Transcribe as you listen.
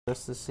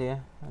Just to see it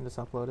and just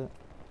upload it.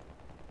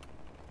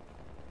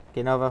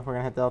 Okay, Nova, we're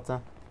gonna hit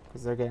Delta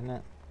because they're getting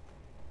it.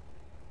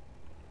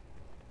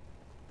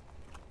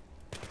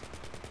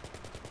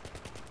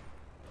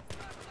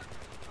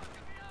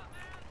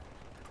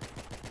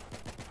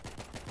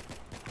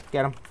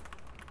 Get him.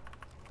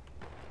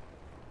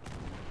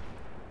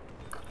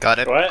 Got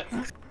it. What?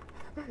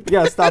 You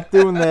gotta stop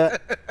doing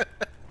that.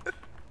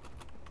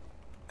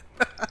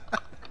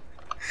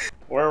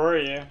 Where were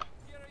you?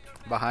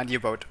 Behind you,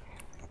 boat.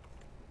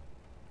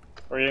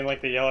 Were you in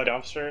like the yellow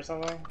dumpster or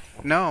something?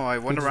 No, I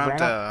went He just around.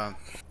 ran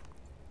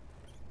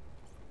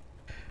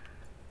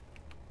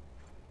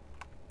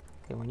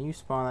Okay, when you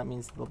spawn, that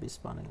means they'll be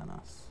spawning on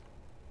us.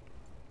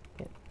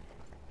 Okay.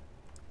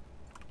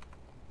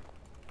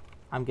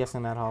 I'm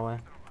guessing that hallway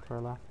to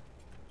our left.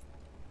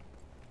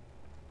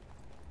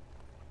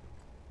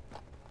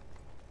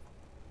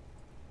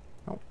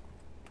 Nope.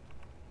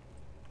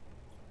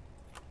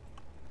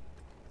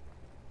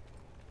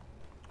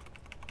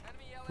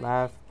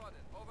 Left.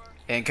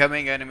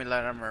 Incoming enemy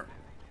light armor.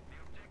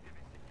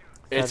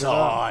 It's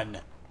on.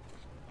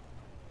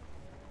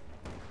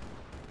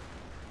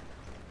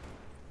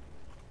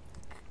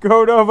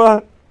 Go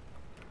Nova!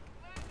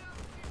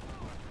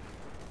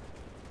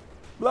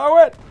 Blow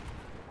it!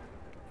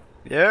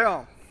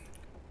 Yeah.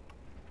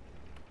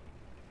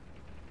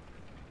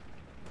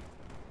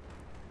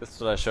 This is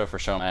what I show for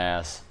showing my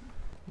ass.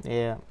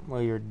 Yeah,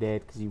 well you're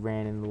dead because you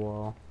ran into the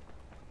wall.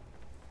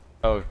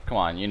 Oh, come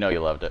on, you know you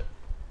loved it.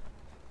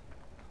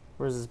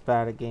 Where's this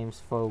bad at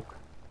games folk?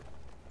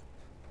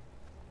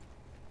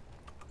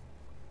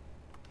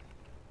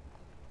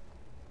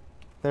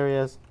 There he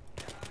is.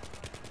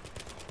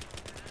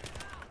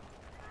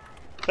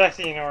 The fact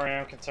that you know where I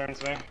am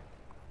concerns me.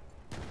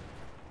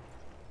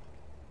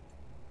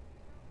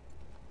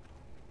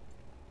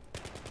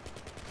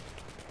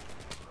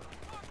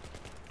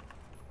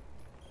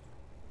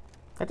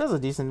 That does a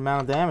decent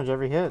amount of damage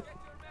every hit.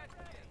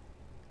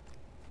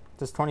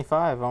 Just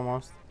 25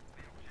 almost.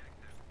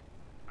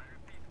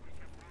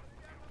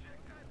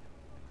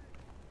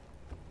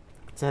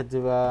 Let's head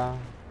to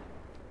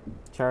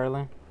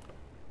Charlie.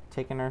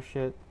 Taking our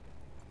shit.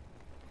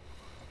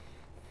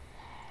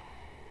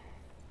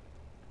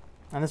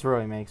 And this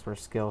really makes where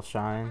skill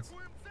shines.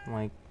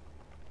 Like,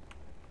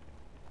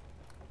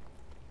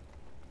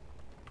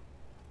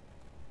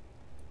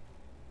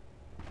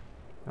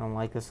 I don't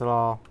like this at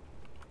all.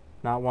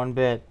 Not one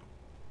bit.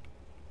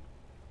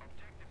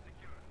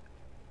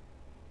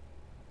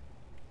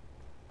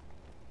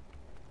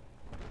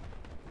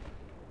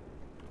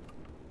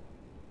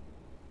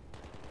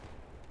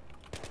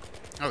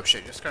 Oh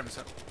shit, just got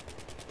himself.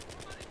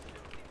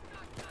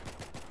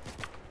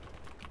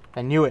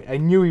 I knew it. I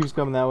knew he was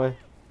coming that way.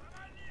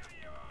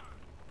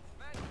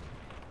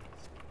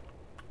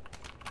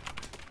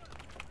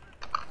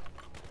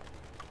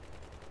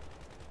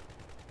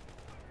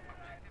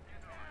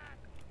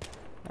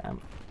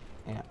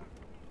 Yeah.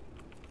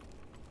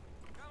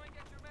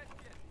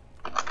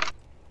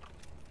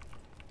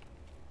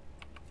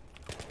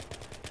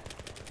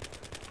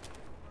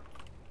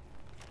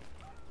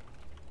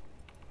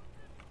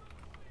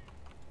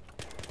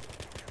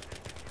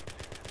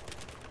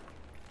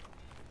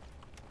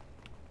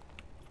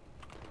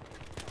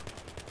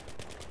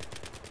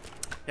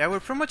 Yeah, we're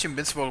pretty much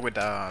invincible with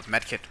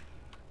medkit.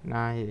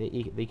 Nah,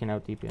 they can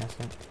out DPS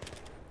it.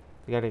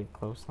 We gotta get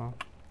close though.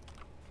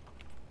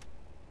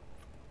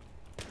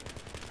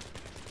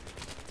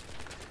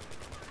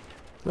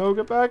 No,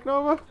 get back,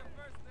 Nova!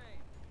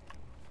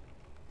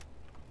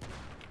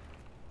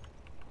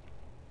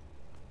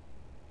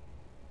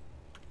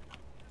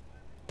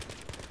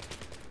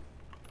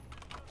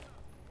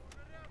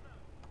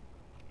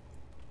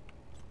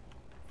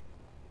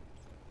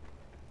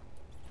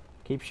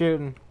 Keep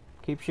shooting.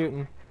 Keep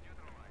shooting.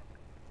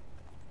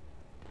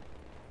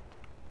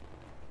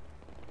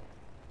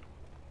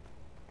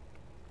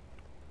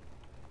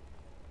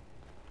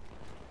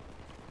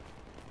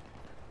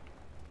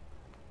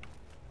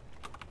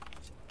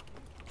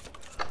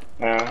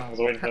 No, I was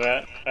waiting for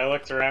that. I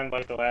looked around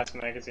like the last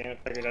magazine and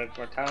figured out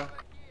what town.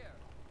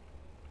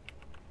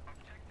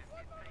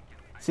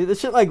 See, the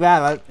shit like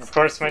that. Of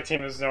course, my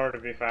team is nowhere to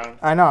be found.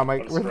 I know, I'm like,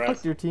 What is where the the fuck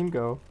rest? did your team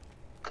go?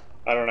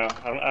 I don't know.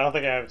 I don't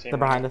think I have a team. They're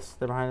behind us.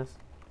 They're behind us.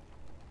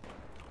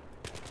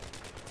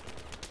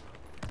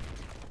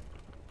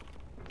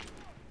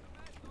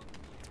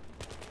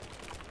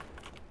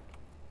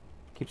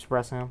 Keep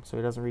suppressing him so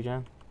he doesn't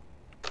regen.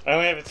 I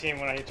only have a team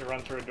when I need to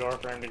run through a door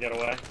for him to get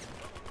away.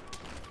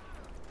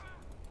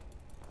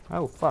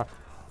 Oh, fuck.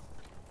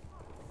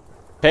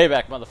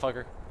 Payback,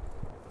 motherfucker.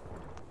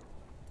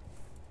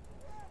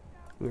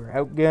 We were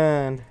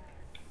outgunned.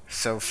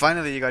 So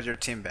finally you got your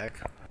team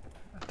back.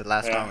 At the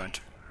last Yeah.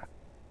 moment.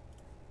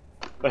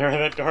 They're in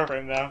that door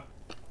frame now.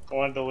 I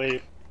wanted to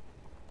leave.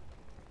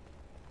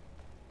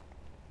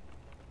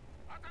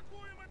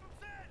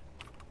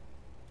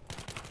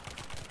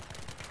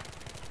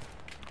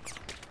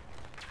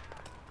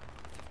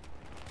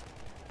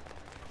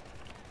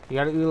 You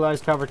gotta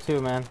utilize cover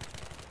too, man.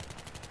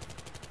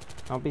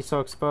 Don't be so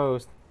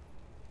exposed.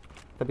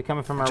 They'll be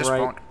coming from our Just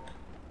right. won't.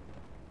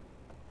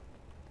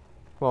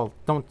 Well,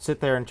 don't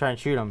sit there and try and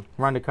shoot them.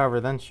 Run to cover,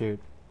 then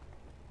shoot.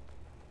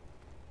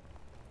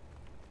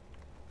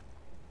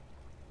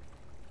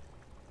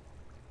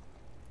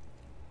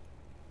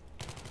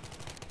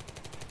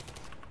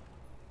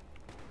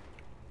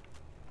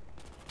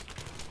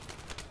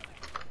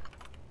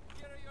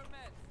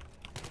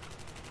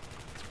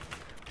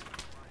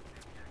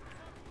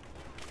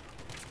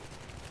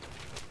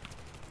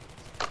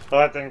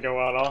 Well, that didn't go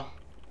well at all.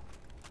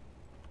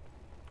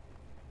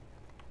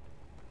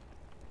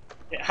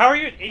 Yeah, how are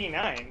you at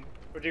 89?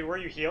 Were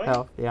you healing?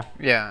 Health, yeah.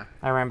 Yeah.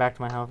 I ran back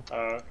to my health.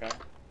 Oh, okay.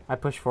 I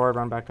pushed forward,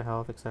 run back to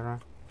health, etc.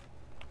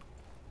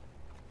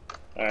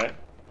 Alright.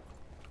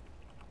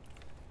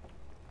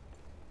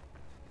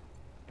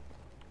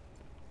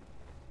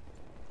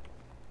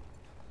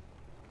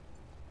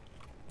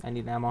 I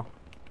need ammo.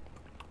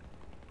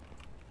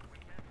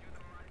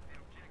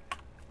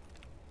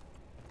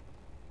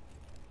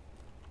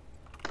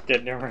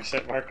 Get numerous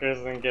hit markers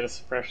and then get a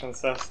suppression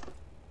cess.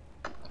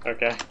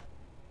 Okay.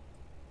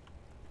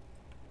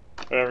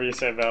 Whatever you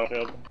say,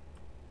 Battlefield.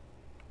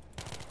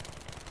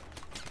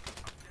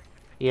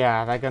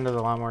 Yeah, that gun does a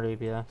lot more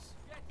DPS.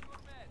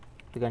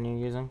 The gun you're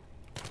using.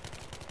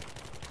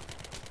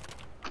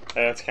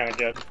 Yeah, that's kind of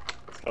good.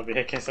 It's called the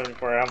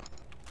AK-74 ammo.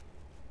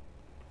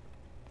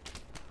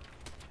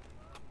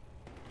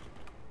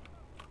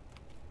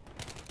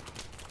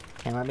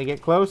 Can't let me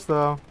get close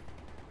though.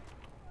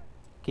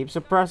 Keep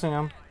suppressing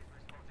them.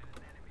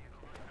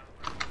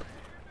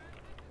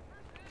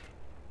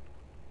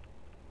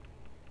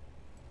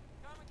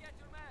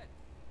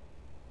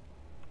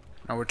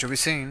 Nowhere to be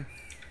seen.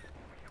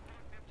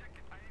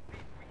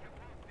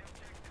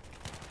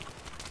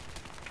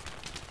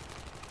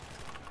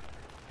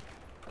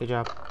 Good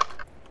job.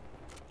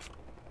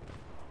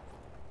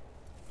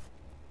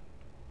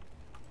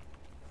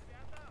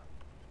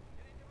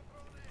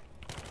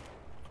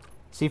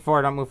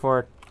 C4, don't move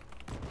forward.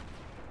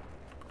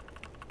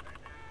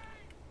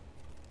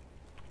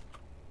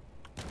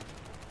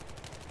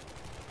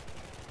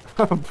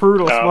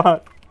 Brutal Oh.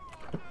 spot.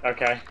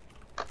 Okay.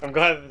 I'm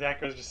glad the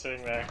deck was just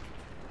sitting there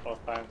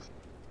both times.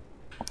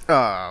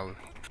 Oh.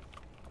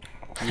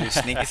 You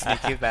sneaky,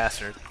 sneaky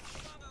bastard.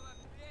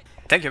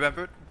 Thank you,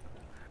 Bamboot.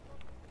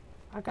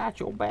 I got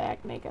your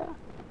back, nigga.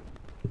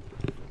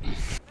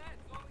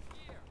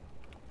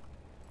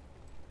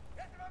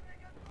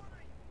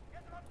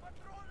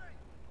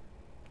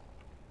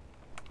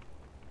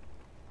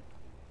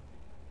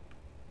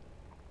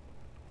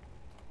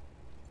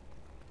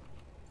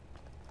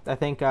 I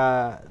think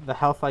the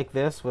health like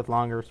this with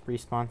longer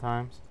respawn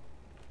times,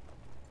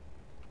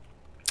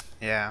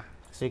 Yeah.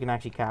 so you can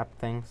actually cap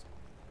things.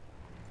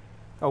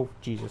 Oh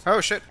Jesus!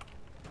 Oh shit.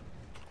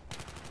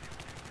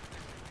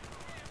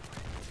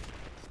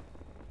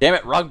 Damn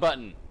it, wrong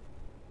button.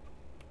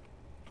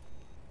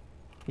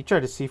 You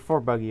tried to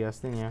C4 buggy us,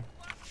 didn't you?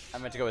 I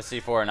meant to go with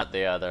C4, not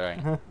the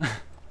other.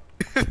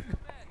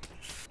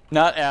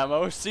 Not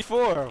ammo,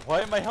 C4.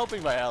 Why am I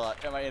helping my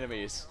my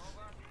enemies?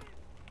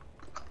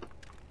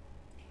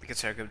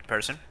 Because you're a good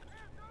person.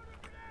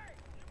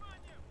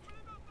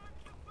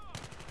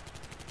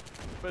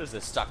 What is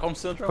this, Stockholm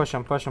Syndrome? Push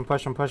him! Push him!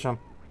 Push him! Push him!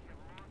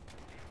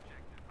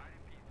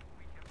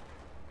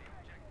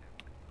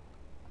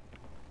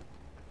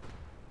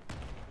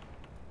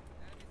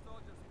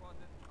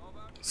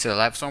 Still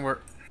alive somewhere.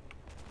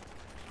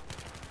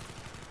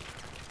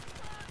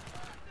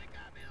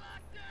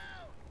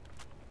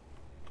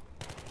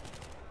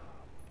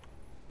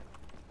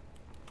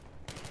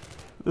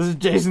 This is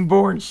Jason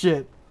Bourne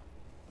shit.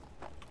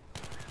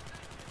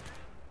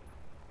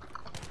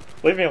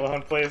 Leave me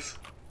alone, please.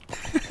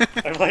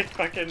 I'm like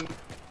fucking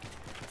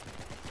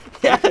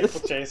Yes. people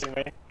chasing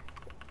me.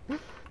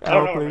 I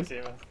don't know where my team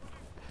is.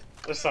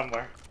 They're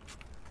somewhere.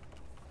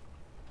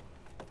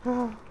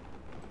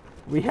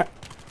 We have.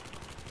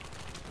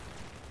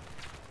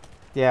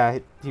 Yeah,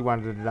 he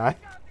wanted to die.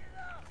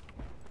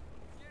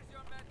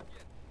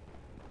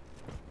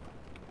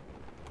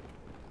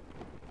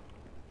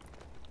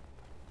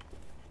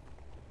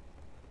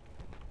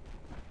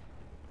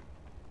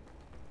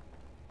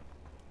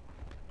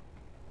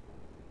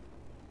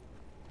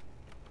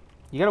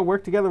 You gotta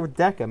work together with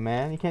Deca,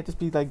 man. You can't just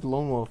be like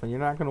lone wolf, and you're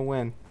not gonna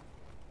win.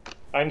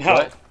 I know.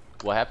 What?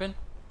 What happened?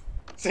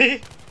 See?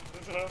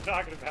 This is what I'm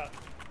talking about.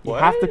 You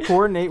What? have to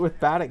coordinate with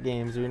bad at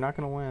games, or you're not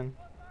gonna win.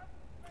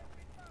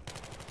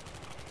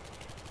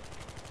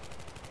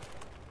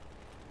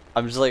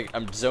 I'm just like,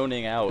 I'm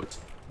zoning out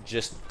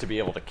just to be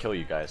able to kill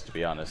you guys, to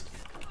be honest.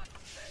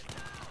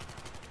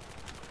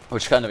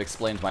 Which kind of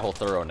explains my whole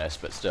thoroughness,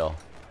 but still.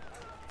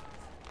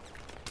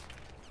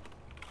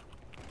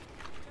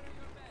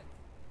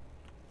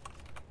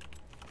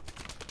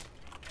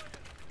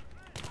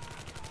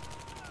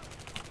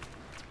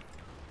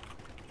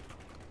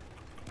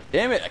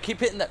 Damn it, I keep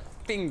hitting that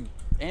thing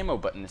ammo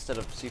button instead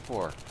of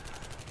C4.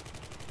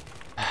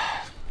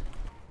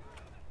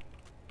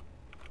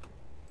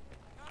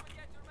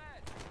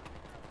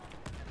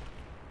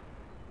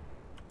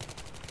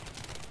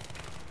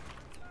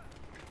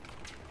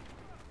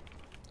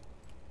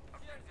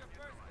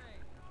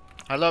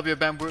 I love you,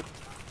 Bamboo.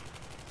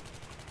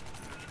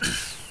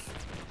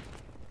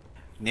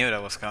 Knew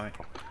that was coming.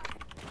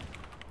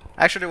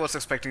 Actually, was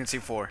expecting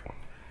C4.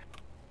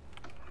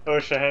 I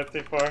wish I had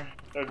C4.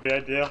 That would be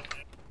ideal.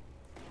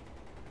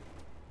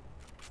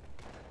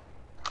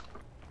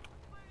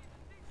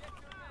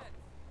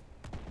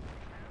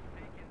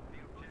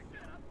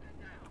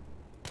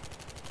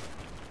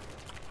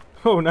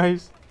 Oh,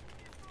 nice.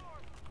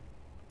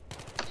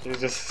 She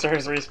just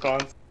starts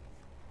respawns.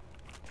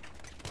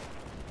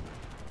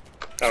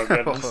 Oh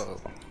goodness.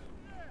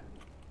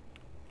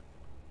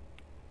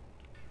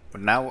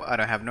 But now I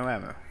don't have no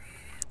ammo.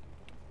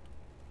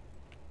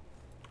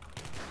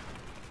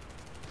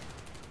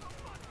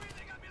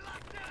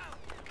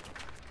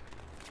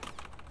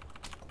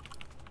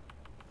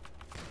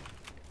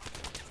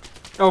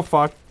 Oh,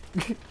 fuck.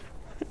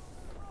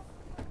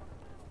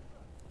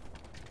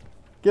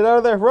 Get out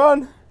of there,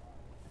 run!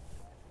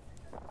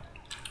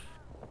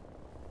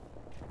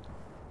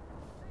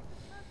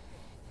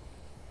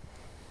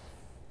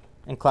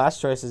 And class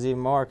choices even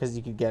more, because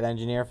you could get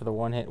engineer for the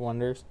one-hit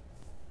wonders.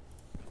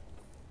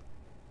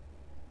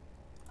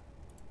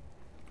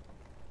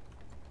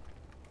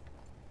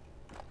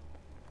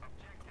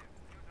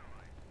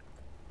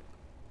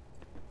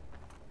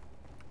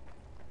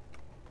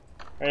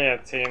 Oh yeah,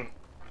 team.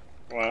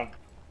 Well,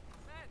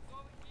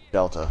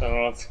 Delta.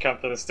 someone wants to come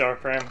to this door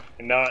frame.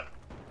 I know it.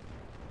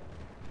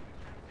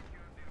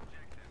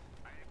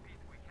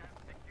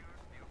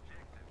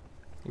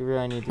 You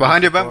really need to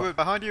Behind you, support. Bamboo!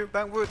 Behind you,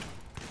 Bamboo!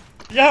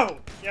 Yo!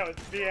 Yo,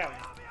 it's BM.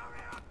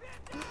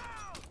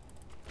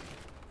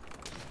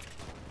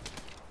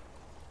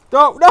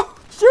 No, no!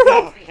 Shoot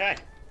him! Okay.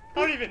 I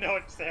don't even know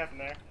what just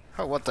happened there.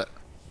 Oh, what the?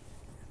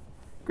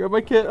 Grab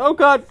my kit. Oh,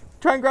 God!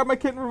 Try and grab my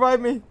kit and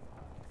revive me.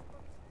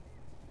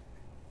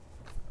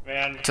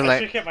 Man, Too I late.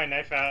 should get my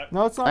knife out.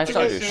 No, it's not. Knife too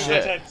don't late. do As soon shit.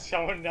 as I had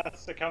someone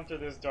else to come through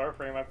this door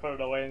frame, I put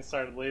it away and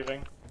started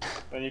leaving.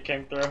 Then you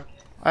came through.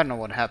 I don't know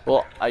what happened.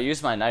 Well, I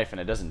use my knife and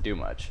it doesn't do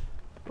much,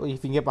 Well, if you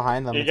can get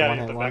behind them, You it's a gotta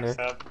get one-hit the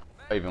wonder.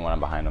 backstab. even when I'm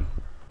behind them.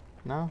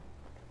 No.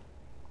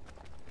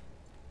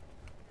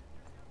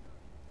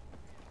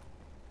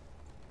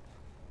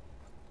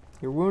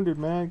 You're wounded,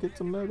 man. Get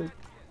some medic.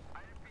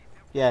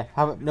 Yeah,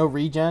 have no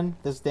regen,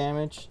 this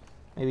damage.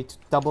 Maybe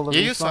double the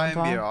You use respawn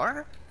time.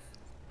 IMBR?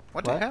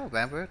 What the What? hell,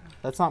 Bamboo?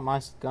 That's not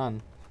my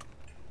gun.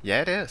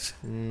 Yeah, it is.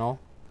 No.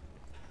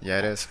 Yeah,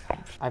 it is.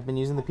 I've been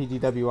using the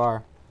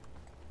PDWR.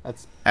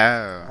 That's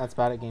Oh.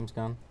 Bad at Game's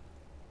gun.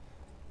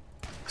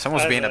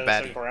 Someone's being a I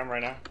have baddie. C4M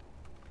right now.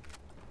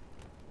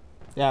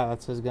 Yeah,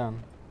 that's his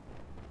gun.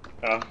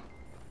 Oh.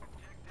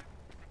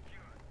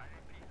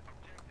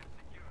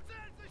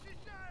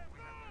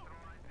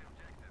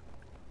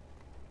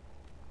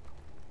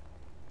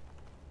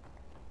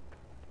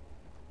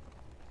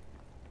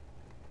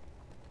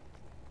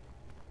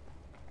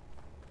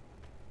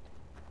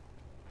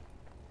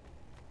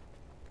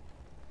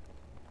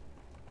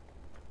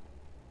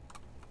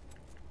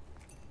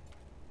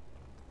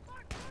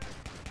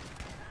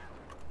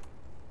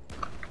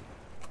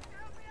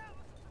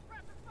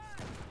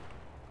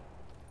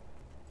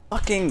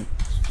 Fucking.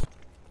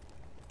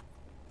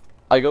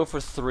 I go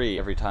for 3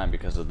 every time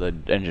because of the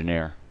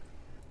engineer.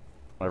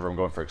 Whenever I'm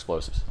going for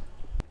explosives.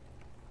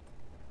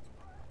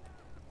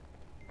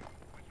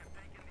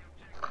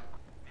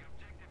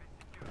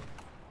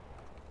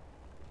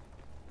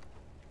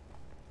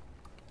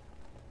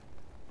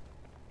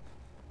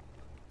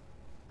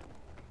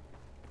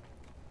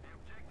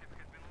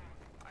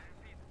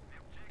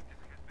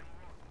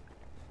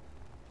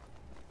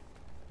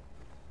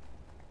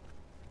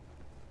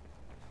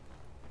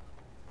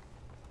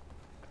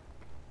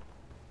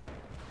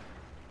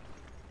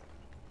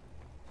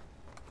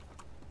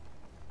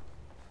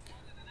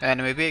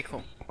 Enemy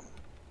vehicle.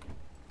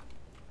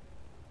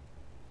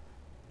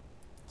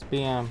 It's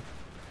BM.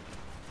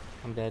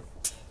 I'm dead.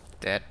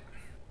 Dead.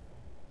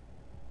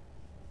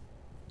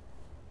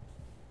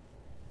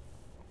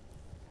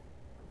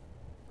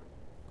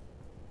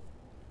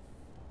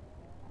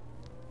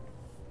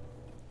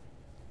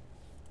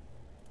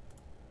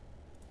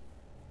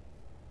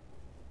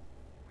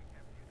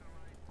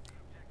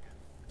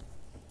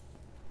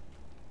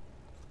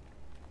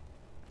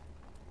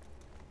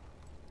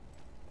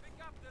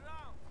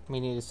 We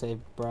need to save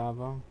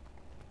Bravo.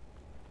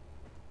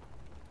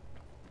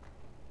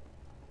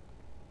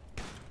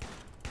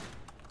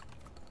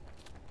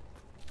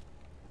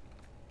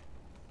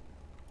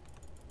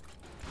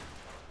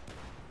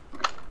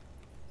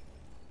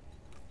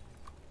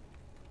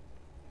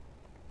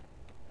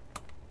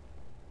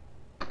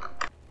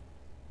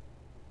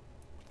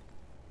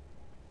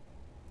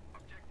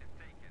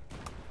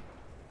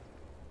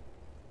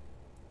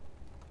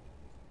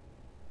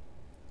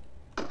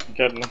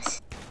 Goodness.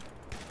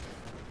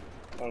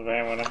 Oh,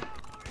 damn, what a...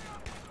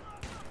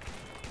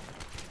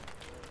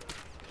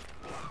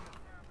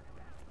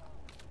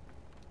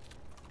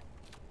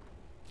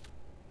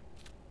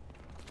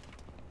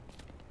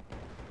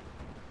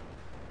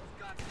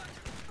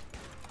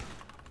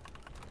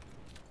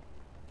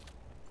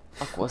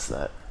 Fuck was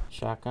that?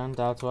 Shotgun,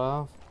 Dow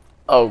 12.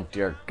 Oh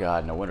dear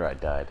God! No wonder I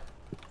died.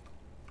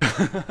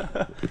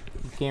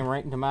 You came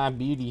right into my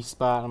beauty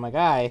spot. I'm like,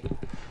 aye,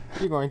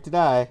 you're going to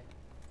die.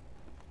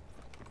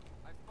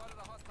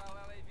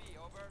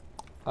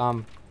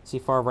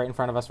 C4 right in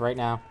front of us right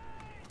now.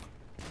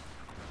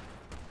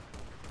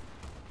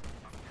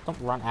 Don't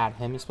run at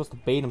him. You're supposed to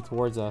bait him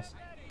towards us.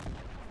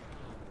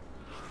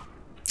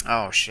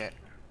 Oh shit.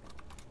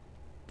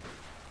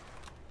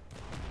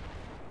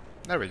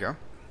 There we go.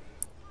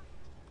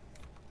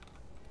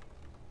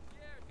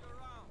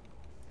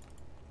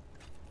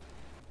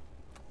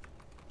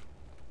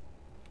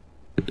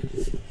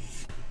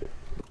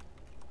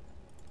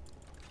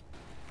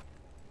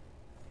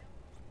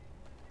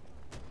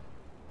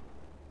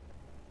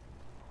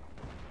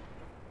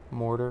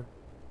 Mortar.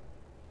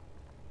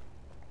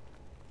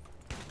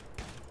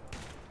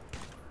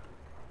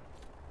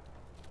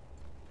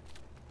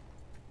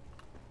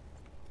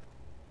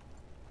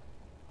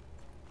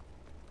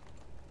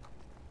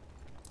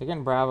 They're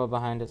getting Bravo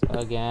behind us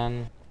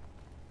again.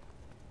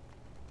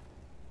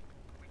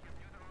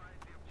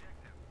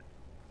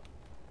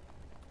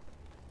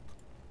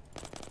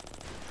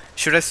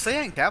 Should I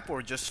stay in cap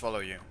or just follow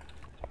you?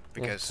 Just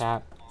Because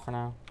tap for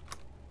now.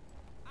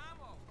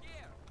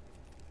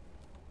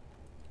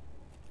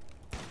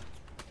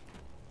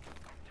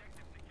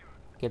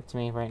 Give it to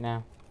me right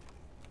now.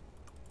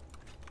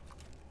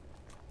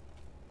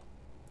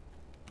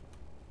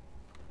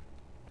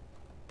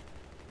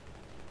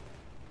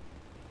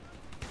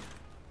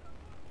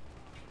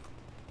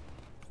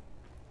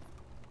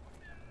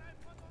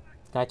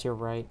 Got your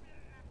right.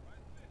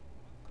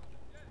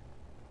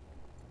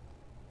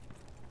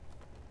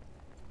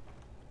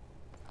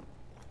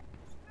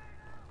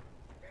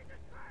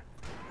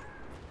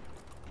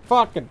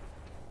 Fucking.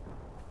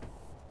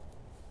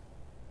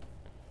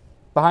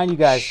 Behind you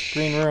guys,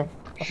 green room.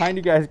 Behind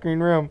you guys, green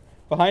room.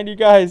 Behind you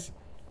guys.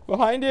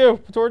 Behind you.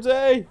 Towards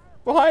A.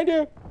 Behind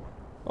you.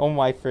 Oh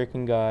my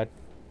freaking god.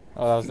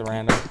 Oh, that was the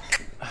random.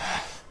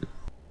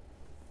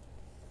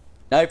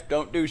 Knife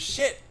don't do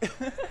shit.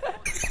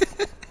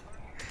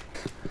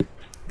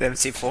 damn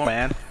C4,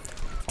 man.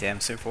 Damn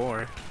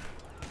C4.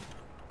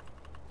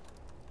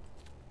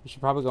 You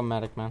should probably go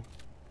medic, man.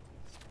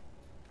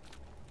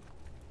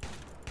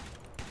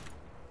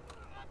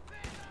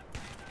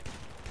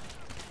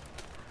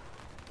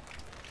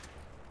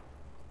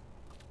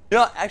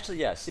 No, actually,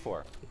 yeah,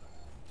 C4.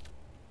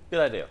 Good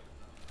idea.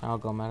 I'll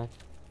go medic.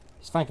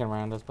 He's flanking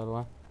around us, by the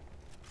way.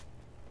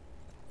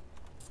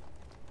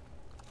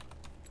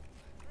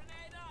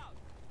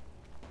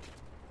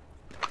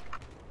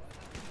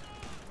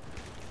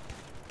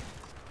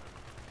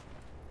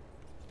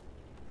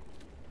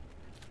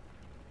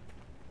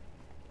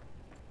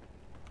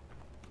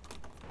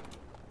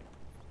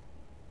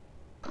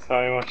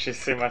 Tell me once you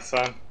see my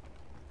son.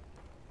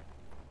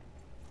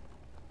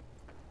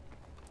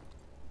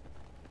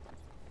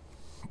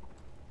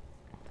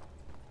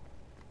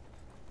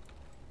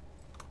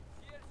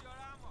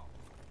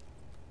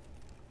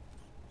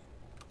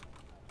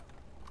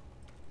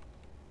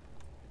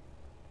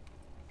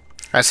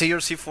 I see your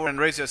C4 and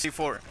raise your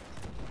C4.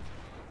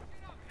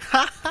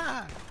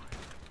 Haha!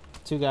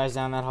 Two guys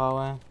down that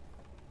hallway.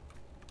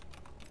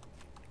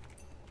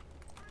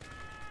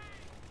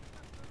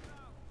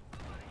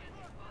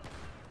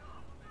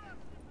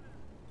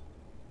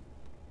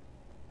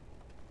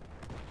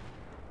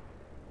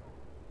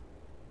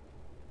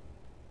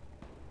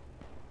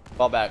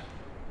 Fall back.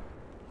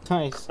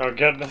 Nice. Oh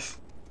goodness.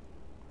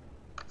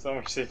 So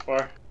much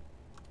C4.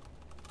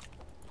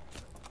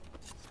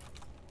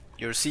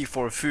 Your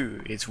C4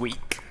 foo is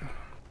weak.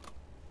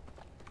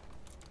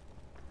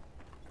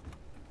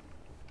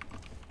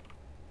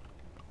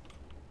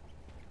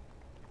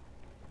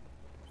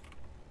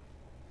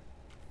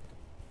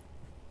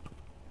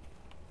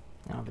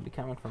 Now they'll be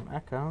coming from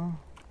Echo.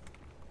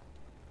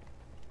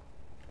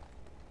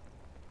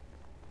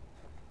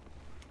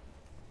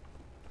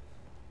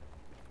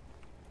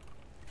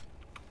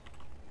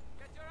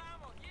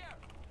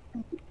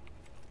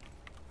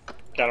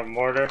 Got a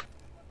mortar.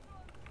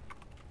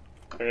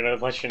 They're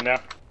gonna let you know.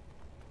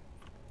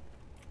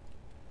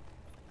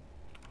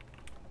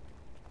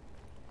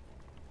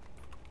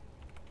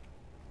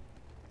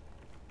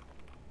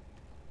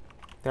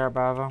 There,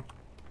 Bravo.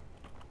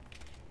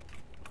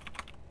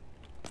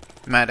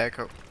 Mad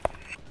Echo.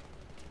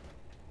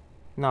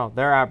 No,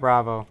 they're at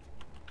Bravo.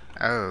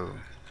 Oh.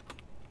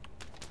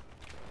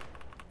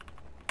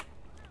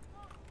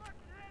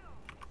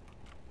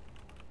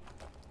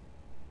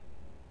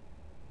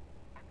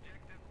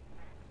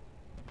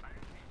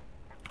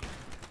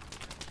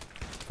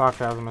 Fuck,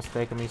 that was a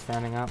mistake of me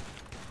standing up.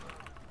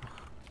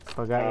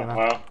 Still got you Oh though.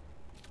 wow.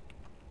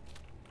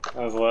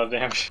 That was a lot of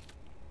damage.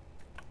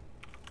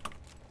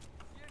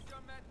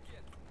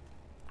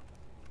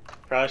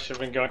 Probably should have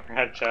been going for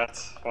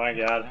headshots. Oh my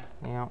god.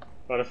 Yeah.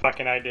 What a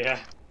fucking idea.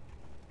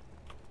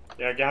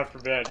 Yeah, God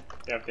forbid.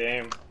 You have to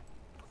aim.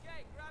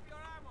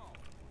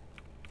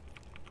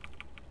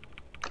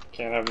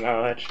 Can't have none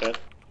of that shit.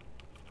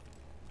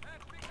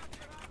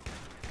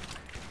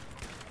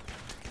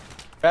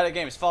 Bad at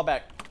games. Fall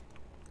back.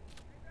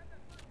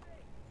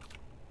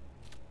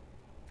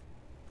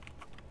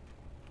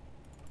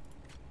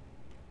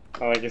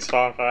 I like he's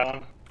falling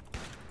file.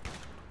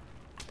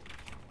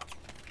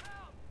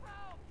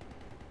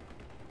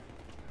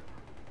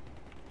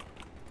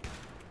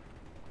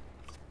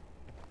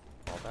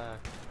 Fall back.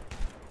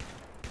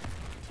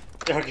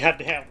 Oh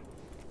goddamn.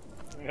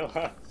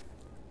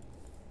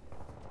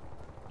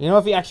 You know,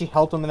 if he actually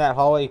helped him in that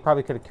hallway, he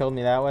probably could have killed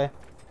me that way.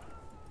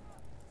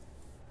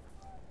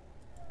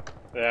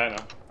 Yeah, I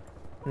know.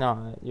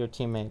 No, your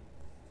teammate.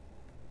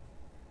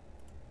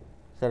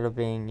 Instead of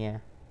being, yeah,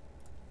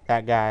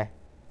 that guy.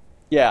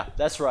 Yeah,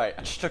 that's right.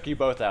 I just took you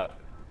both out.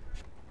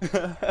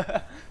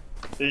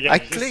 I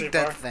clicked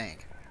that thing.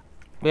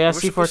 Yeah, We're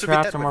C4 supposed to be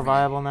traps dead are with more me.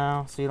 viable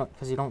now, so you don't,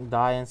 because you don't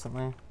die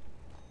instantly.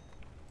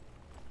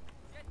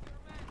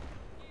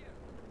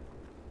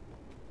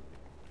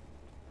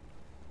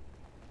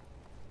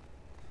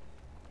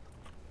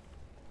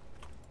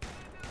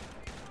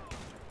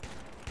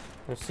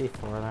 There's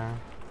C4 there.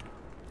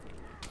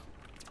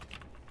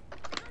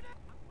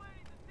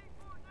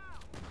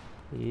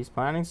 He's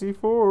planning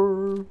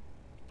C4.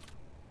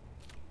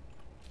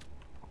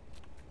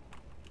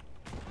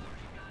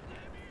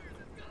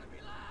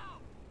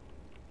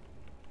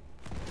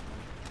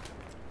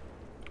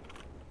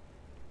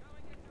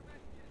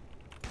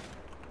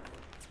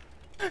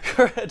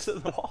 Your head's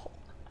in the wall.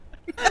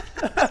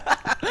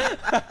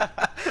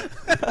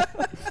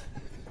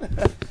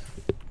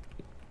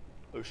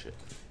 Oh shit.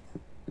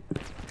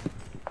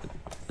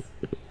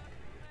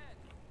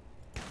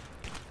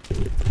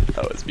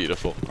 That was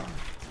beautiful.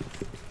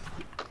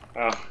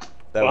 Oh.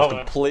 That Well was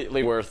then.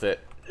 completely worth it.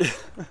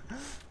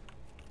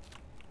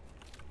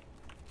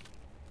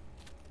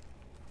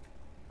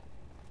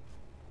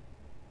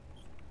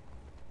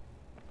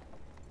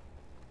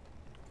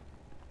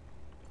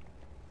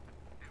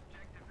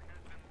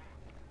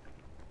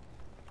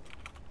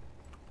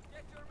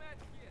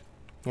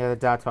 Yeah, the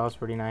Dow 12 is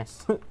pretty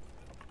nice.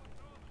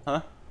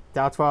 Huh?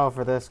 Dow 12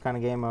 for this kind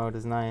of game mode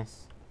is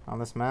nice. On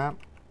this map.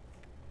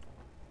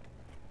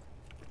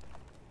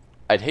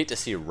 I'd hate to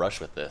see a rush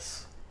with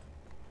this.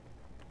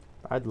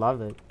 I'd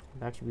love it.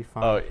 It'd actually be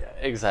fun. Oh, yeah,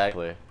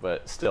 exactly.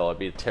 But still, it'd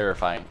be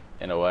terrifying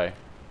in a way.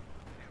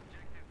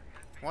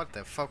 What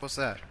the fuck was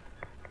that?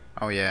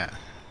 Oh yeah.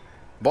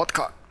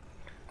 Vodka!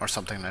 Or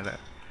something like that.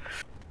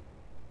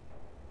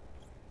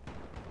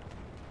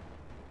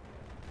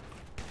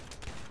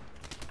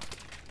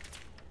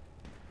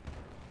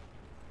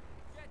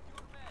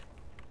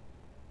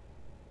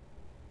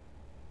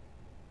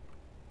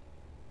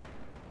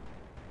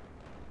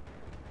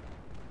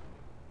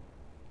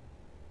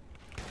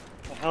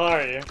 The hell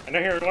are you? I know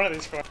you're in one of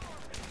these corners.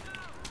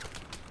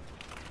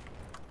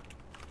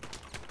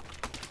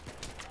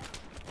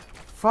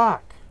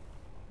 Fuck.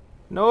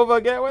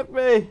 Nova, get with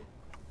me.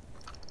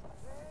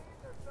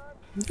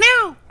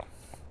 No!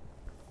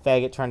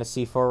 Faggot trying to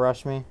C4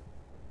 rush me.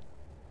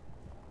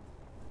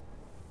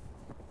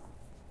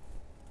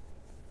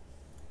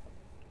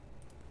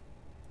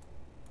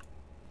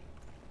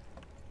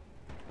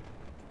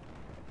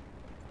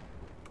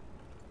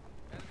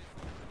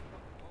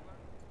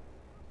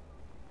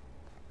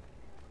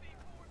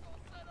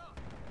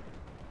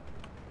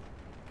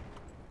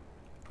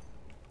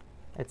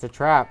 It's a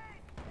trap.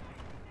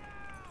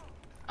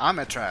 I'm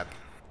a trap.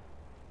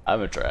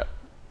 I'm a trap.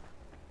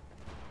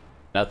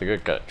 Not the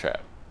good kind of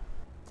trap.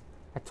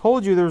 I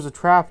told you there was a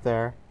trap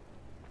there.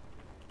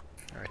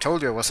 I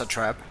told you it was a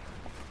trap.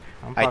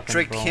 I'm I fucking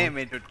tricked trolling, him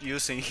into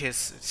using his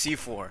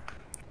C4.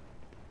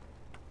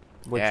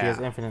 which he has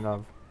Yeah. infinite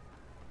of.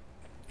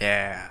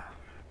 Yeah.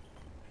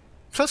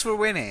 Plus we're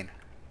winning.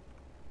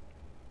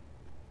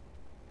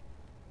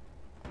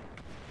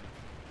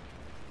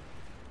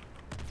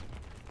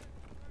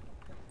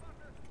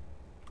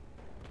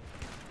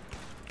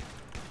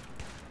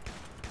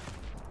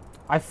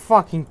 I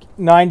fucking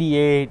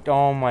 98.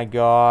 Oh my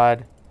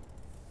god.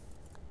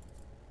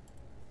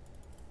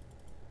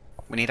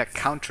 We need a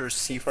counter Or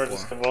just the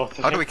C4. both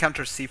of How do you. we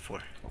counter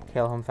C4?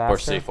 Kill him Or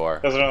faster.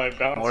 C4. Doesn't really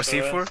bounce More for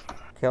C4? this.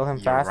 Kill him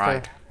You're faster.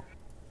 right.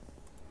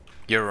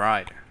 You're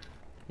right.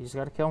 You just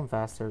gotta kill him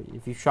faster.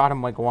 If you shot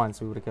him like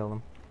once, we would have killed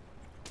him.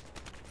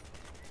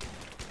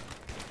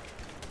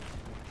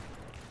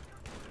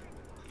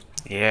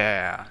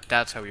 Yeah,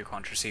 that's how you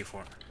counter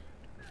C4.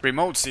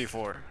 Remote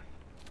C4.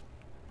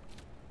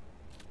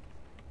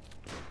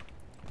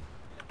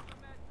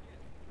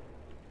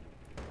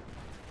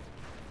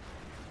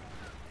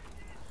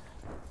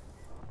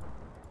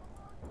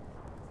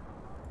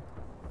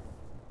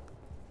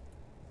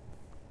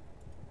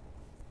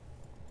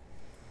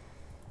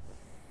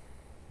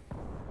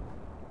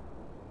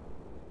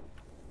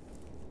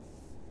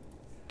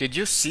 Did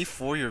you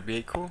C4 your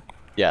vehicle?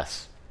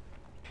 Yes.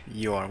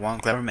 You are one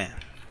clever man.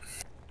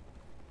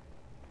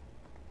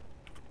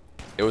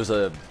 It was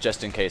a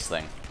just in case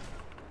thing.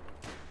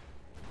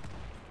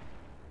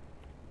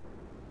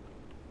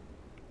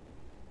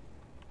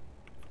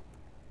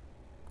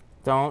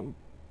 Don't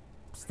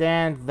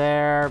stand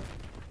there.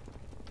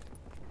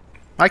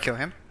 I kill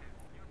him.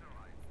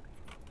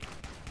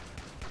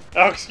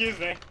 Oh, excuse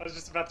me. I was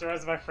just about to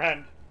res my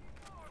friend.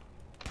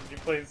 Could you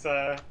please,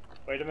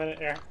 wait a minute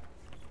here?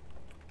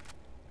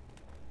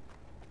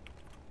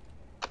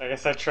 I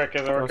guess that trick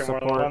isn't working more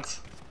than support.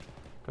 once.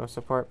 Go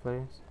support,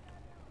 please.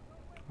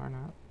 Or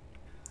not.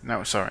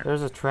 No, sorry.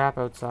 There's a trap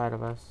outside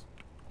of us.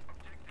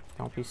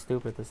 Don't be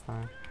stupid this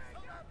time.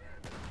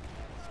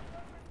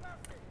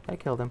 I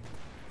killed him.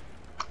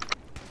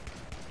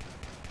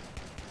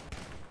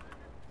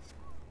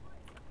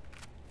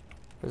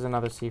 There's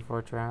another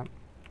C4 trap.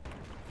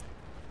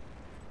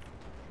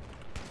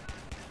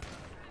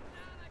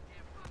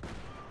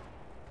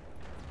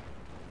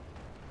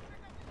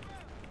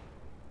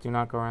 Do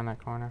not go around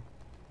that corner.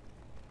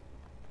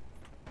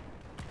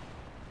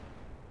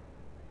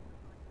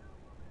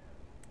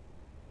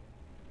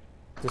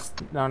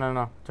 Just,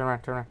 no. Turn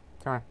around.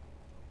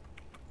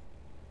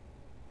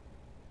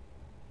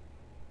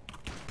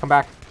 Come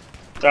back.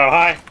 Oh,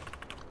 hi.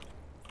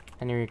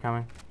 I knew you were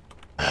coming.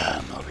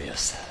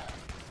 Mobius.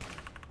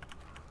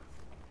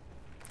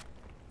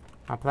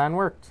 My plan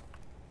worked.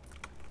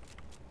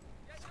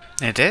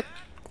 It did?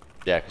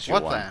 Yeah, because you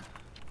What won. plan?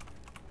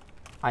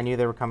 I knew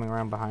they were coming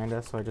around behind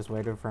us, so I just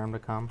waited for him to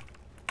come.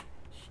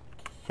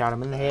 Shot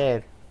him in the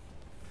head.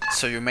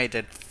 So you made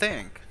it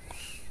think.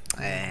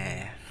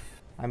 Eh.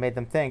 I made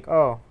them think,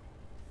 oh,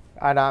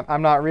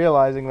 I'm not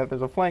realizing that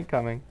there's a flank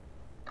coming.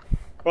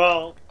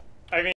 Well,